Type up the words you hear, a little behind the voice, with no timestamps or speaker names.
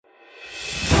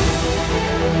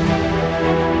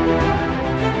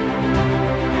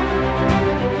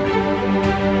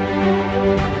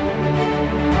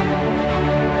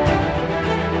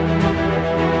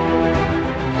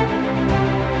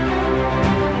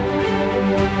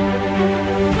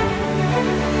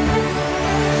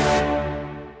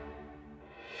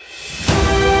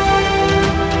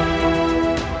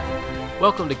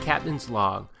to Captain's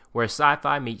Log, where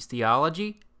sci-fi meets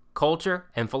theology, culture,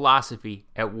 and philosophy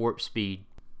at warp speed.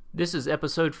 This is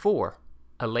episode 4,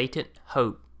 A Latent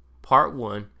Hope, part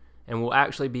 1, and we'll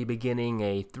actually be beginning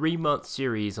a 3-month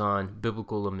series on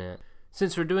biblical lament.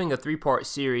 Since we're doing a 3-part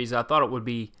series, I thought it would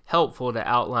be helpful to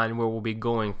outline where we'll be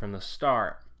going from the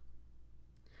start.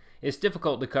 It's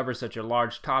difficult to cover such a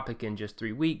large topic in just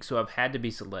 3 weeks, so I've had to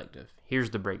be selective.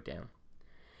 Here's the breakdown.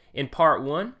 In part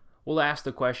 1, we'll ask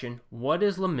the question, what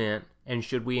is lament and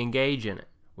should we engage in it,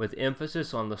 with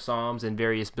emphasis on the Psalms and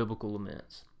various biblical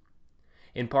laments.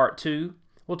 In part 2,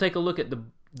 we'll take a look at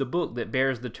the book that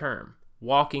bears the term,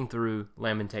 Walking Through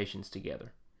Lamentations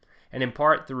Together. And in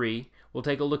part 3, we'll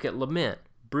take a look at lament,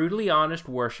 brutally honest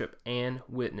worship, and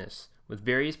witness, with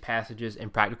various passages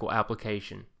and practical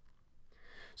application.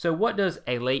 So what does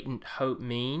a latent hope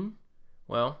mean?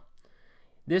 Well,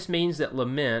 this means that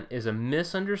lament is a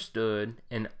misunderstood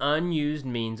and unused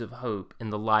means of hope in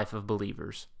the life of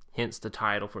believers, hence the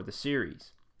title for the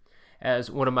series. As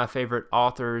one of my favorite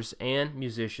authors and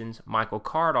musicians, Michael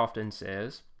Card, often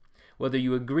says, whether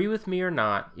you agree with me or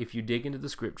not, if you dig into the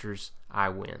scriptures, I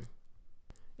win.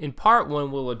 In part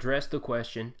 1, we'll address the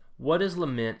question, what is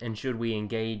lament and should we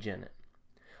engage in it?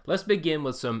 Let's begin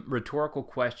with some rhetorical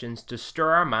questions to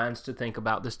stir our minds to think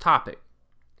about this topic.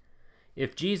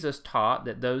 If Jesus taught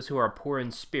that those who are poor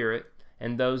in spirit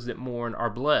and those that mourn are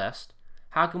blessed,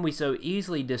 how can we so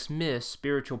easily dismiss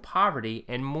spiritual poverty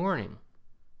and mourning?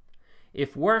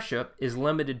 If worship is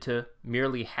limited to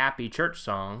merely happy church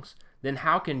songs, then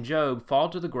how can Job fall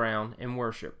to the ground and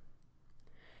worship?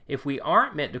 If we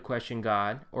aren't meant to question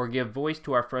God or give voice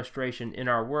to our frustration in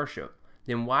our worship,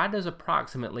 then why does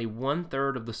approximately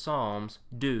 1/3 of the Psalms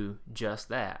do just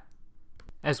that?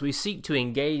 As we seek to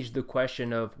engage the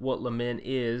question of what lament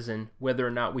is and whether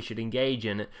or not we should engage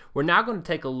in it, we're now going to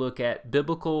take a look at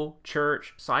biblical,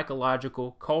 church,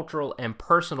 psychological, cultural, and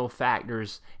personal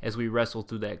factors as we wrestle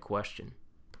through that question.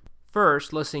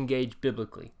 First, let's engage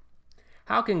biblically.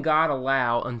 How can God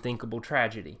allow unthinkable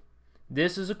tragedy?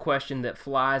 This is a question that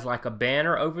flies like a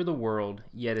banner over the world,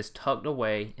 yet is tucked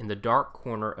away in the dark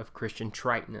corner of Christian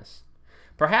triteness.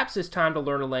 Perhaps it's time to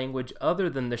learn a language other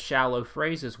than the shallow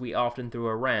phrases we often throw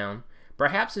around.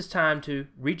 Perhaps it's time to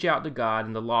reach out to God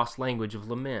in the lost language of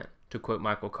lament, to quote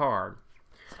Michael Card.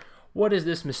 What is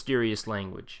this mysterious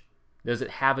language? Does it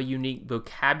have a unique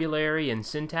vocabulary and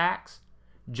syntax?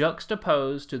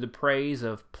 Juxtaposed to the praise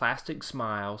of plastic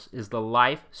smiles is the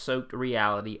life-soaked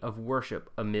reality of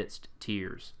worship amidst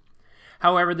tears.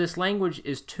 However, this language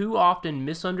is too often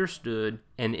misunderstood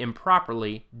and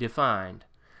improperly defined.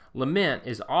 Lament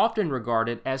is often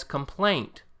regarded as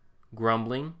complaint,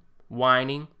 grumbling,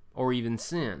 whining, or even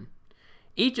sin.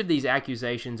 Each of these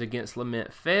accusations against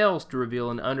lament fails to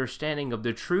reveal an understanding of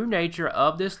the true nature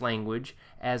of this language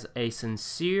as a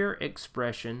sincere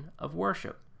expression of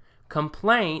worship.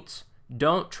 Complaints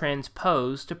don't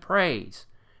transpose to praise,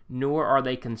 nor are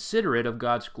they considerate of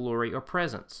God's glory or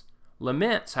presence.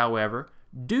 Laments, however,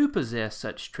 do possess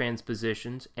such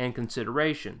transpositions and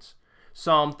considerations.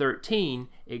 Psalm 13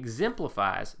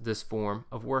 exemplifies this form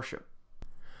of worship.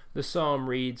 The psalm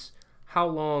reads, "How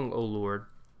long, O Lord,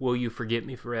 will you forget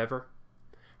me forever?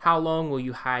 How long will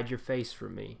you hide your face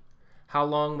from me? How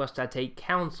long must I take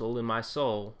counsel in my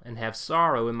soul and have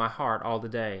sorrow in my heart all the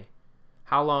day?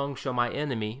 How long shall my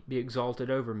enemy be exalted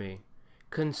over me?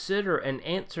 Consider and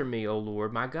answer me, O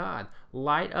Lord, my God.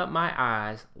 Light up my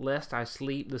eyes, lest I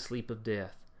sleep the sleep of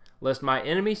death. Lest my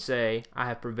enemy say, I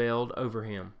have prevailed over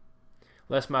him.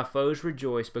 Lest my foes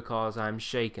rejoice because I am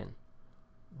shaken.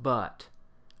 But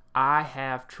I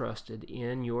have trusted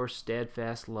in your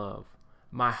steadfast love.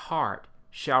 My heart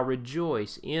shall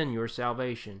rejoice in your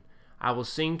salvation. I will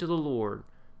sing to the Lord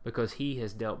because he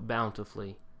has dealt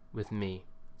bountifully with me."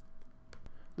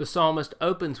 The psalmist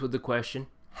opens with the question,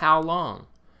 how long?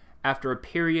 After a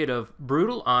period of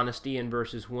brutal honesty in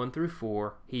verses 1 through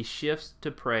 4, he shifts to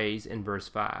praise in verse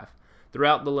 5.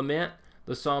 Throughout the lament,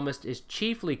 the psalmist is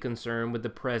chiefly concerned with the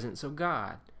presence of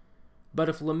God. But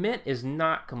if lament is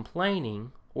not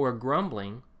complaining or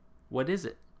grumbling, what is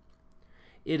it?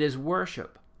 It is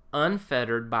worship,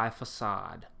 unfettered by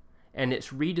facade, and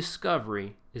its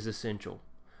rediscovery is essential.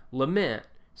 Lament,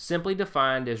 simply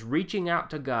defined as reaching out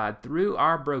to God through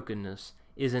our brokenness,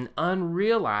 is an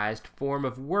unrealized form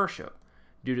of worship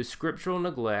due to scriptural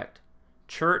neglect,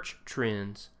 church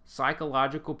trends,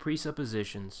 psychological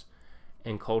presuppositions,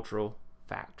 and cultural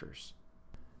factors.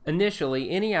 Initially,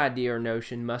 any idea or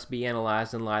notion must be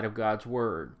analyzed in light of God's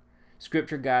Word.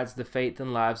 Scripture guides the faith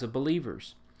and lives of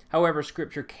believers. However,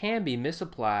 Scripture can be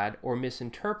misapplied or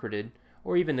misinterpreted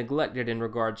or even neglected in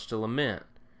regards to lament.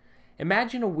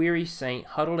 Imagine a weary saint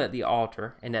huddled at the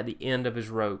altar and at the end of his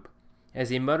rope.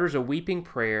 As he mutters a weeping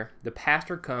prayer, the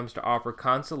pastor comes to offer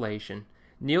consolation,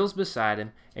 kneels beside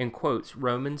him, and quotes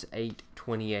Romans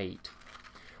 8:28.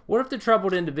 What if the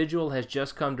troubled individual has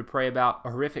just come to pray about a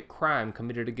horrific crime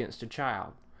committed against a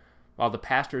child? While the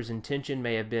pastor's intention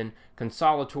may have been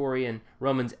consolatory and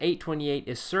Romans 8:28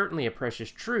 is certainly a precious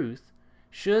truth,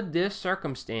 should this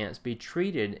circumstance be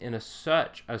treated in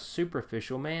such a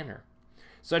superficial manner?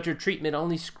 Such a treatment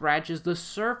only scratches the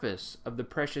surface of the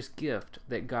precious gift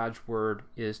that God's Word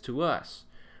is to us.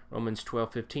 Romans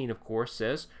 12:15, of course,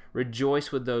 says,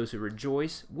 "Rejoice with those who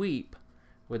rejoice, weep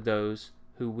with those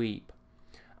who weep."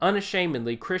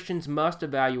 Unashamedly, Christians must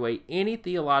evaluate any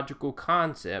theological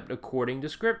concept according to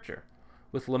Scripture.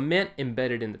 With lament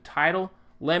embedded in the title,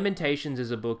 Lamentations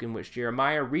is a book in which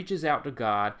Jeremiah reaches out to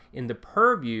God in the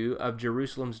purview of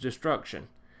Jerusalem's destruction.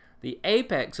 The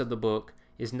apex of the book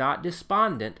is not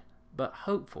despondent, but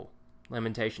hopeful.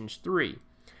 Lamentations 3.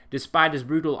 Despite his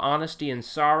brutal honesty and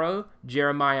sorrow,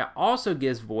 Jeremiah also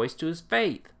gives voice to his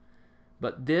faith.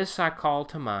 "But this I call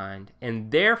to mind,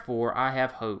 and therefore I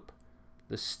have hope.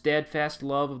 The steadfast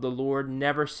love of the Lord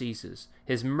never ceases.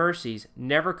 His mercies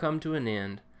never come to an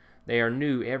end. They are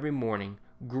new every morning.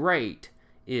 Great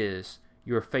is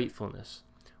your faithfulness."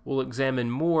 We'll examine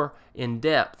more in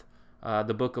depth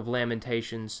the book of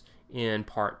Lamentations in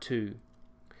part 2.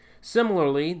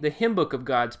 Similarly, the hymn book of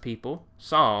God's people,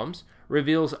 Psalms,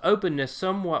 reveals openness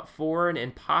somewhat foreign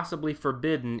and possibly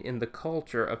forbidden in the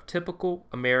culture of typical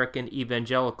American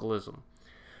evangelicalism.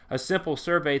 A simple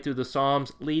survey through the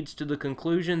Psalms leads to the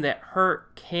conclusion that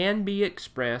hurt can be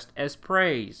expressed as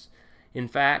praise. In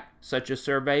fact, such a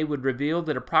survey would reveal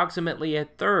that approximately a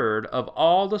third of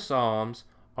all the Psalms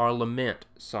are lament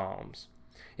psalms.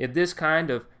 If this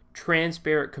kind of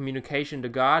transparent communication to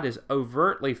God is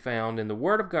overtly found in the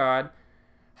Word of God,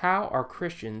 how are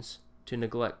Christians to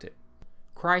neglect it?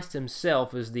 Christ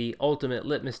himself is the ultimate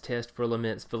litmus test for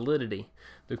lament's validity.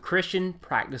 The Christian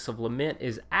practice of lament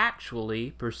is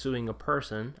actually pursuing a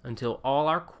person until all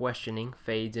our questioning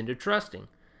fades into trusting.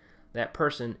 That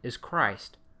person is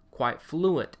Christ, quite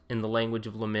fluent in the language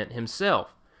of lament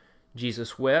himself.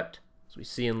 Jesus wept, as we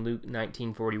see in Luke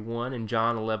 19:41 and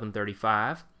John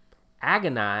 11:35.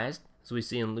 Agonized, as we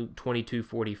see in Luke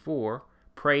 22:44,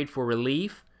 prayed for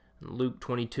relief, in Luke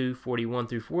 22:41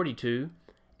 through 42,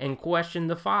 and questioned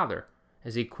the Father,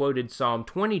 as he quoted Psalm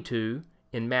 22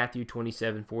 in Matthew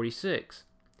 27:46.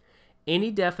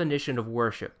 Any definition of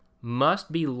worship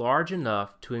must be large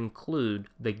enough to include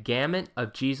the gamut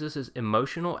of Jesus'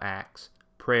 emotional acts,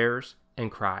 prayers,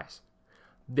 and cries.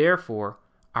 Therefore,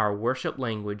 our worship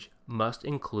language must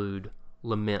include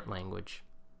lament language.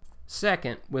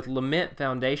 Second, with lament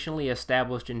foundationally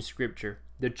established in Scripture,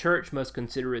 the church must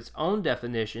consider its own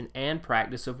definition and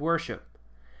practice of worship.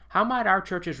 How might our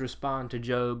churches respond to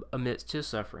Job amidst his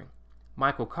suffering?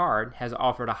 Michael Card has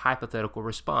offered a hypothetical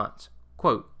response.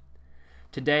 Quote,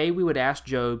 "Today we would ask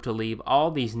Job to leave all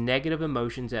these negative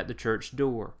emotions at the church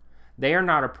door. They are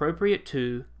not appropriate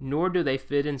to, nor do they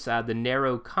fit inside the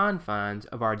narrow confines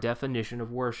of our definition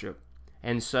of worship.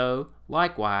 And so,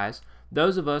 likewise,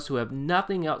 those of us who have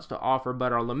nothing else to offer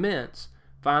but our laments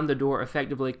find the door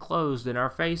effectively closed in our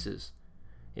faces.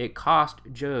 It cost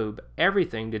Job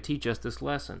everything to teach us this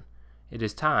lesson. It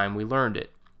is time we learned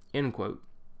it." End quote.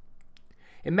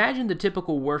 Imagine the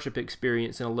typical worship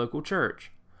experience in a local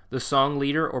church. The song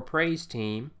leader or praise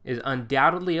team is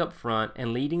undoubtedly up front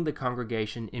and leading the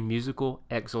congregation in musical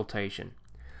exultation.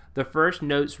 The first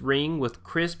notes ring with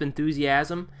crisp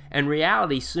enthusiasm, and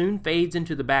reality soon fades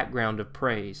into the background of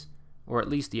praise, or at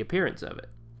least the appearance of it.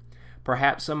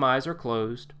 Perhaps some eyes are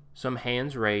closed, some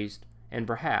hands raised, and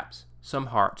perhaps some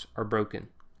hearts are broken.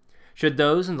 Should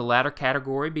those in the latter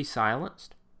category be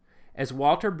silenced? As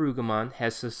Walter Brueggemann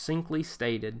has succinctly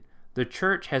stated, the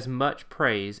church has much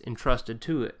praise entrusted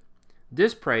to it.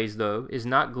 This praise, though, is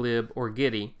not glib or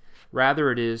giddy.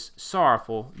 Rather, it is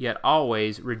sorrowful, yet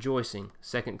always rejoicing.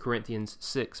 2 Corinthians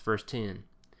 6, verse 10.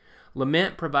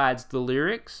 Lament provides the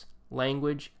lyrics,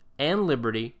 language, and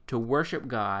liberty to worship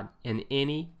God in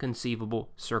any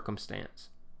conceivable circumstance.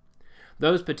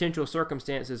 Those potential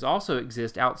circumstances also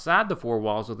exist outside the four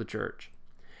walls of the church.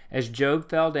 As Job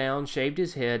fell down, shaved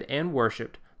his head, and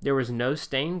worshipped, there was no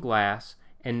stained glass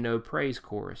and no praise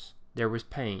chorus. There was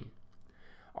pain.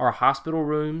 Are hospital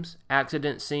rooms,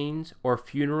 accident scenes, or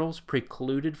funerals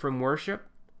precluded from worship?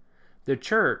 The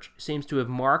church seems to have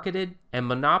marketed and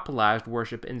monopolized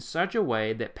worship in such a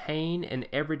way that pain and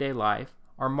everyday life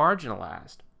are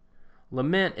marginalized.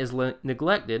 Lament is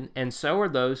neglected, and so are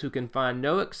those who can find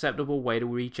no acceptable way to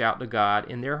reach out to God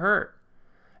in their hurt.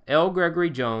 L. Gregory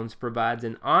Jones provides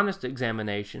an honest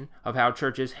examination of how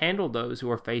churches handle those who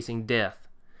are facing death.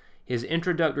 His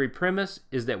introductory premise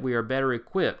is that we are better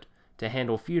equipped to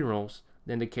handle funerals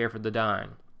than to care for the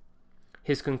dying.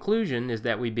 His conclusion is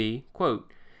that we be,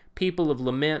 quote, people of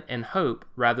lament and hope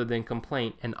rather than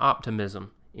complaint and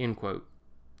optimism, end quote.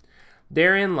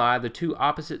 Therein lie the two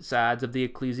opposite sides of the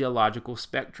ecclesiological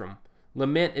spectrum.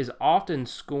 Lament is often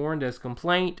scorned as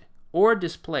complaint or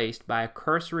displaced by a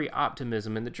cursory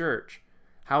optimism in the church.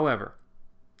 However,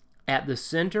 at the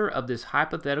center of this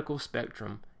hypothetical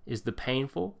spectrum is the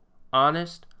painful,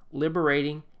 honest,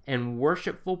 liberating, and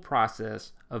worshipful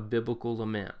process of biblical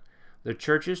lament. The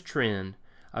church's trend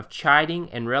of chiding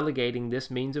and relegating this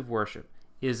means of worship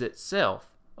is itself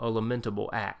a lamentable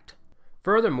act.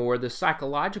 Furthermore, the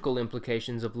psychological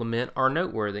implications of lament are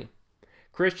noteworthy.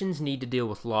 Christians need to deal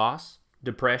with loss,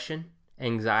 depression,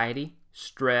 anxiety,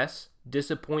 stress,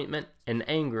 disappointment, and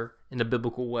anger in a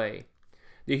biblical way.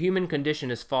 The human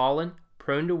condition is fallen,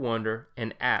 prone to wonder,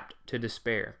 and apt to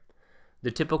despair.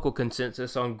 The typical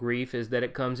consensus on grief is that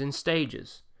it comes in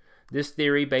stages. This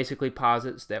theory basically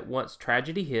posits that once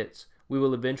tragedy hits, we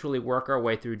will eventually work our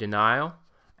way through denial,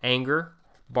 anger,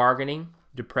 bargaining,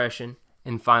 depression,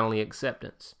 and finally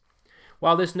acceptance.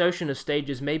 While this notion of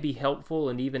stages may be helpful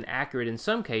and even accurate in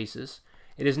some cases,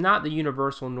 it is not the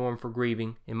universal norm for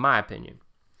grieving, in my opinion.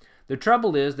 The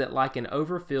trouble is that like an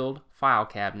overfilled file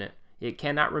cabinet, it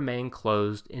cannot remain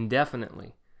closed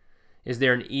indefinitely. Is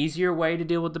there an easier way to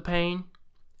deal with the pain?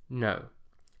 No.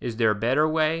 Is there a better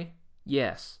way?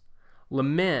 Yes.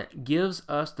 Lament gives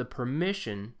us the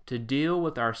permission to deal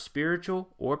with our spiritual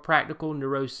or practical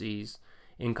neuroses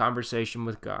in conversation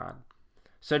with God.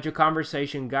 Such a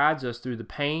conversation guides us through the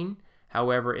pain,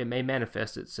 however it may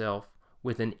manifest itself,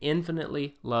 with an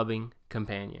infinitely loving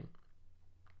companion.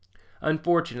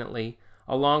 Unfortunately,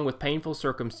 along with painful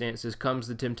circumstances comes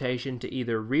the temptation to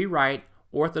either rewrite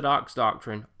orthodox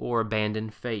doctrine or abandon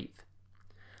faith.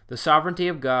 The sovereignty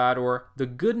of God or the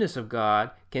goodness of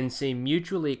God can seem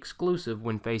mutually exclusive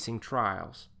when facing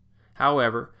trials.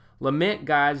 However, lament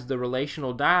guides the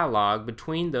relational dialogue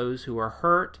between those who are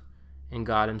hurt and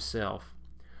God Himself.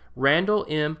 Randall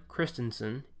M.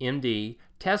 Christensen, M.D.,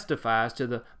 testifies to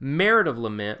the merit of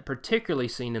lament, particularly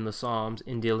seen in the Psalms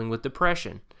in dealing with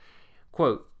depression.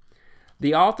 Quote,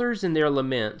 the authors in their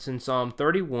laments in Psalm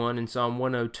 31 and Psalm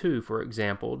 102, for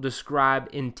example, describe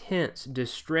intense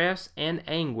distress and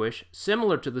anguish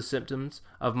similar to the symptoms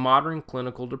of modern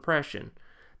clinical depression.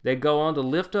 They go on to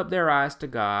lift up their eyes to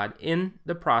God, in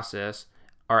the process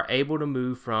are able to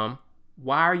move from,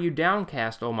 why are you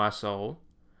downcast, O my soul?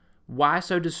 Why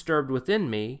so disturbed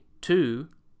within me? To,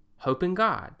 hope in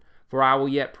God, for I will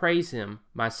yet praise Him,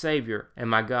 my Savior and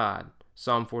my God.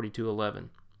 Psalm 42:11.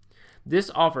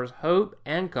 This offers hope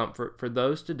and comfort for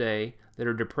those today that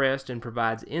are depressed and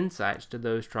provides insights to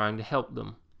those trying to help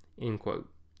them. End quote.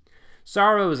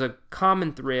 Sorrow is a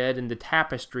common thread in the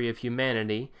tapestry of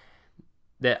humanity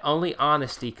that only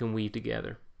honesty can weave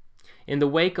together. In the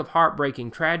wake of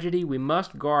heartbreaking tragedy, we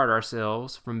must guard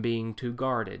ourselves from being too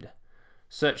guarded.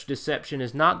 Such deception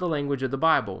is not the language of the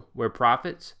Bible, where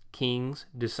prophets, kings,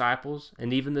 disciples,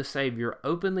 and even the Savior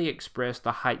openly express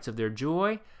the heights of their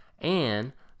joy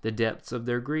and the depths of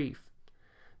their grief.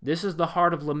 This is the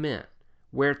heart of lament,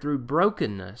 where through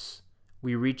brokenness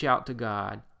we reach out to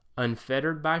God,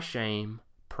 unfettered by shame,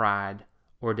 pride,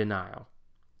 or denial.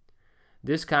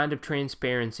 This kind of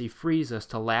transparency frees us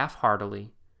to laugh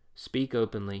heartily, speak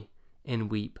openly,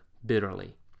 and weep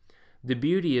bitterly. The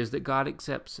beauty is that God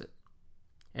accepts it,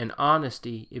 and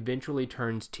honesty eventually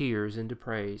turns tears into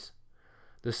praise.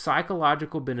 The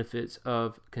psychological benefits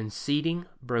of conceding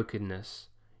brokenness,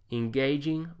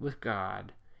 engaging with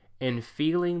God, and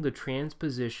feeling the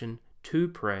transposition to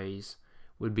praise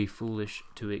would be foolish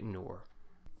to ignore.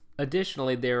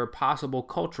 Additionally, there are possible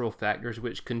cultural factors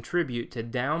which contribute to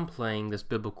downplaying this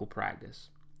biblical practice.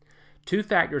 Two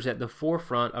factors at the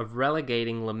forefront of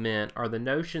relegating lament are the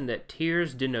notion that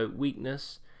tears denote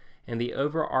weakness and the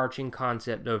overarching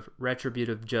concept of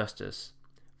retributive justice.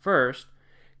 First,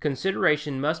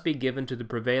 consideration must be given to the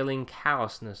prevailing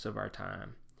callousness of our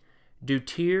time. Do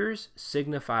tears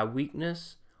signify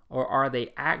weakness, or are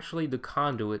they actually the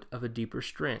conduit of a deeper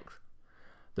strength?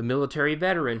 The military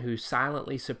veteran who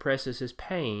silently suppresses his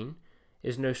pain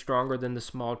is no stronger than the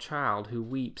small child who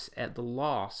weeps at the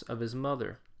loss of his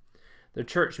mother. The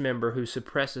church member who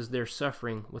suppresses their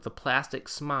suffering with a plastic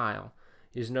smile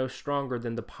is no stronger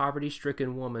than the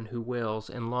poverty-stricken woman who wails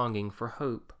in longing for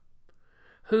hope.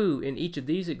 Who, in each of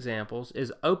these examples,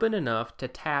 is open enough to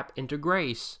tap into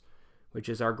grace, which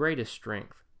is our greatest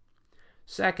strength?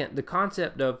 Second, the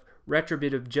concept of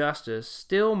retributive justice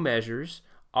still measures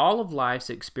all of life's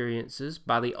experiences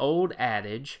by the old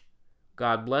adage,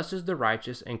 God blesses the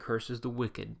righteous and curses the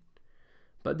wicked.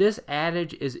 But this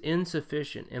adage is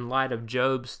insufficient in light of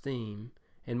Job's theme,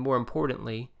 and more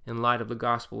importantly, in light of the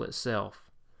gospel itself.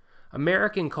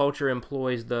 American culture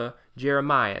employs the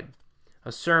Jeremiad,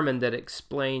 a sermon that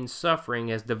explains suffering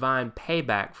as divine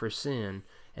payback for sin,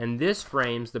 and this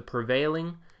frames the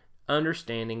prevailing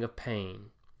understanding of pain.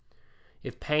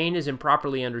 If pain is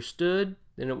improperly understood,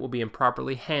 then it will be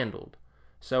improperly handled.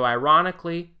 So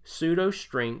ironically,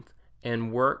 pseudo-strength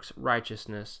and works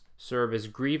righteousness serve as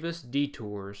grievous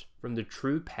detours from the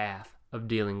true path of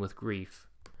dealing with grief.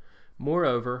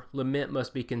 Moreover, lament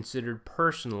must be considered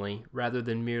personally rather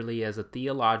than merely as a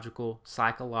theological,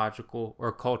 psychological,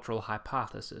 or cultural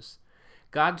hypothesis.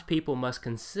 God's people must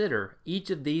consider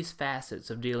each of these facets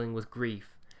of dealing with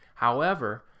grief.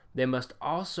 However, they must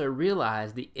also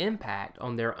realize the impact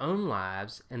on their own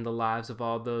lives and the lives of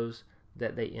all those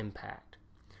that they impact.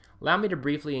 Allow me to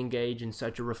briefly engage in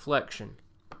such a reflection.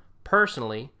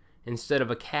 Personally, instead of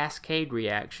a cascade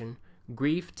reaction,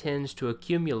 grief tends to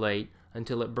accumulate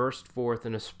until it bursts forth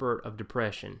in a spurt of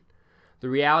depression. The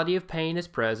reality of pain is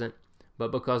present,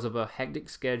 but because of a hectic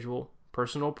schedule,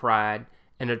 personal pride,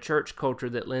 and a church culture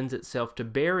that lends itself to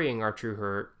burying our true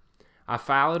hurt, I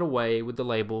file it away with the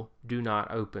label, "Do not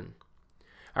open."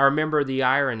 I remember the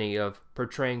irony of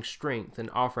portraying strength and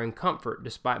offering comfort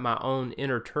despite my own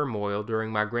inner turmoil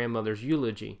during my grandmother's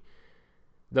eulogy.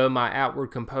 Though my outward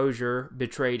composure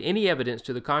betrayed any evidence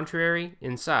to the contrary,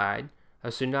 inside, a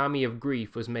tsunami of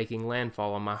grief was making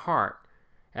landfall on my heart.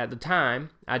 At the time,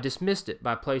 I dismissed it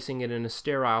by placing it in a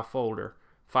sterile folder,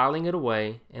 filing it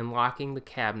away, and locking the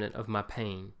cabinet of my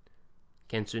pain.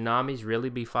 Can tsunamis really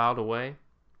be filed away?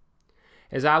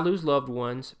 As I lose loved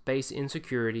ones, face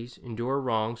insecurities, endure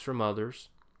wrongs from others,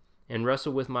 and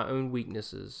wrestle with my own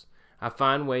weaknesses, I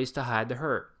find ways to hide the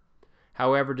hurt.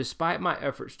 However, despite my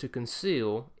efforts to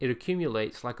conceal, it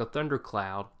accumulates like a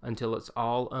thundercloud until it's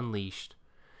all unleashed.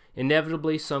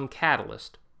 Inevitably, some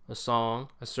catalyst, a song,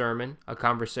 a sermon, a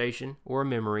conversation, or a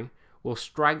memory, will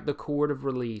strike the chord of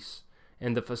release,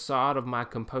 and the facade of my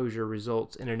composure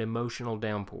results in an emotional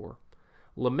downpour.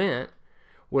 Lament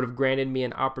would have granted me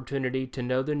an opportunity to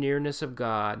know the nearness of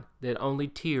God that only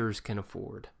tears can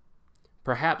afford.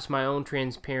 Perhaps my own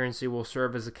transparency will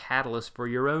serve as a catalyst for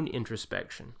your own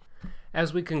introspection.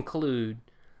 As we conclude,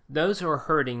 those who are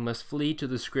hurting must flee to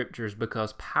the Scriptures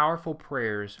because powerful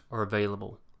prayers are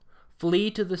available. Flee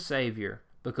to the Savior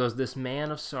because this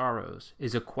man of sorrows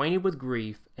is acquainted with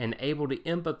grief and able to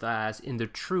empathize in the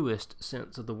truest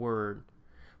sense of the word.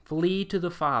 Flee to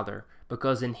the Father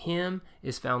because in Him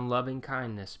is found loving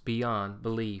kindness beyond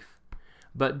belief.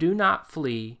 But do not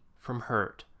flee from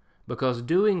hurt, because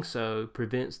doing so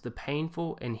prevents the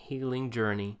painful and healing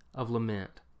journey of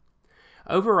lament.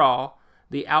 Overall,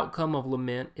 the outcome of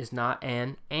lament is not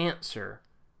an answer,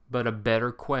 but a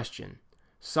better question.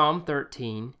 Psalm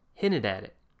 13 hinted at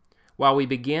it. While we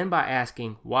begin by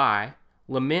asking why,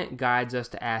 lament guides us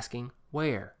to asking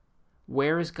where.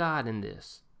 Where is God in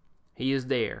this? He is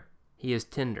there. He is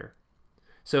tender.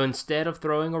 So instead of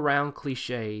throwing around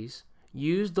cliches,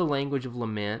 use the language of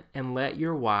lament and let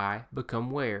your why become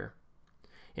where.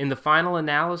 In the final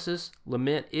analysis,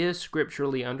 lament is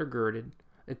scripturally undergirded,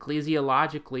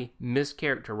 ecclesiologically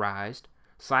mischaracterized,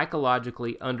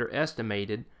 psychologically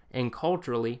underestimated, and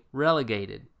culturally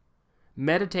relegated.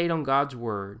 Meditate on God's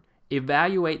Word,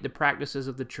 evaluate the practices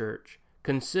of the church,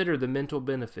 consider the mental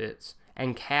benefits,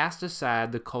 and cast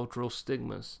aside the cultural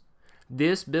stigmas.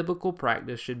 This biblical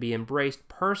practice should be embraced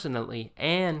personally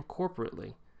and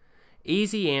corporately.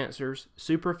 Easy answers,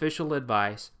 superficial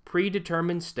advice,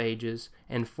 predetermined stages,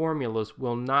 and formulas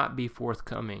will not be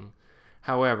forthcoming.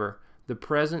 However, the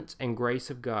presence and grace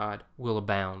of God will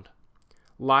abound.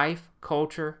 Life,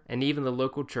 culture, and even the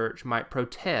local church might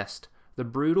protest the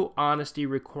brutal honesty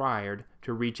required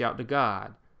to reach out to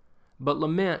God. But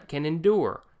lament can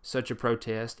endure such a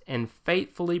protest and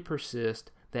faithfully persist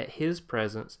that His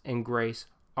presence and grace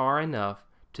are enough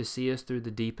to see us through the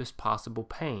deepest possible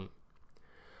pain.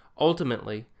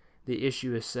 Ultimately, the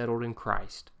issue is settled in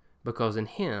Christ, because in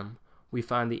Him we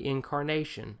find the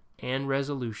incarnation and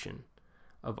resolution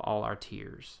of all our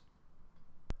tears.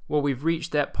 Well, we've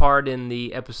reached that part in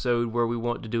the episode where we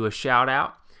want to do a shout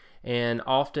out, and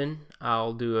often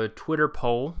I'll do a Twitter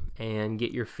poll and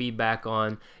get your feedback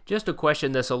on just a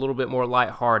question that's a little bit more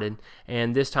lighthearted.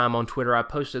 And this time on Twitter, I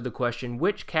posted the question,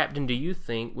 which captain do you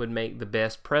think would make the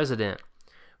best president?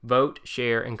 Vote,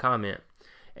 share, and comment.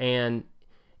 And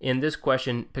in this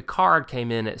question, Picard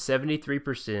came in at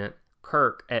 73%,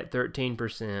 Kirk at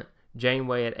 13%,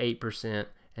 Janeway at 8%,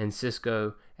 and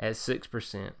Sisko at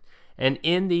 6%. And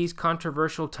in these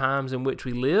controversial times in which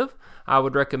we live, I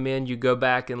would recommend you go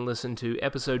back and listen to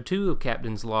episode 2 of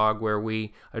Captain's Log, where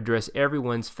we address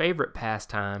everyone's favorite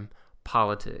pastime,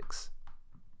 politics.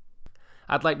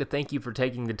 I'd like to thank you for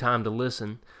taking the time to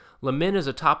listen. Lament is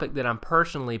a topic that I'm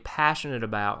personally passionate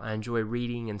about. I enjoy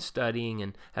reading and studying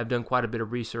and have done quite a bit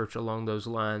of research along those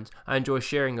lines. I enjoy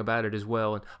sharing about it as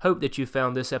well, and hope that you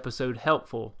found this episode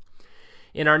helpful.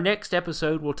 In our next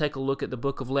episode, we'll take a look at the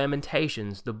book of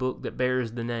Lamentations, the book that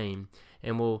bears the name,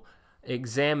 and we'll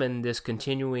examine this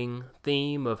continuing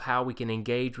theme of how we can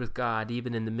engage with God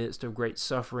even in the midst of great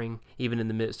suffering, even in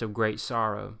the midst of great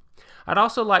sorrow. I'd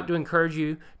also like to encourage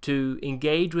you to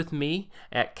engage with me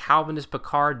at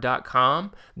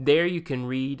calvinistpicard.com. There you can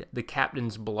read the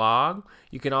Captain's blog.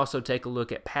 You can also take a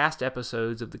look at past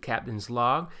episodes of the Captain's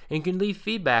Log and can leave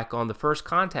feedback on the first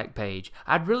contact page.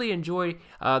 I'd really enjoy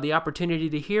the opportunity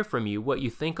to hear from you, what you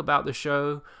think about the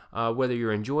show, whether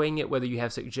you're enjoying it, whether you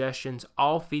have suggestions.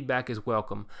 All feedback is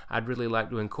welcome. I'd really like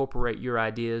to incorporate your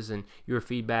ideas and your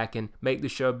feedback and make the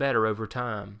show better over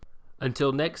time.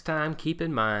 Until next time, keep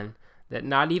in mind that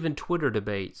not even Twitter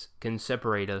debates can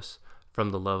separate us from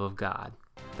the love of God.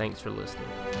 Thanks for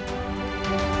listening.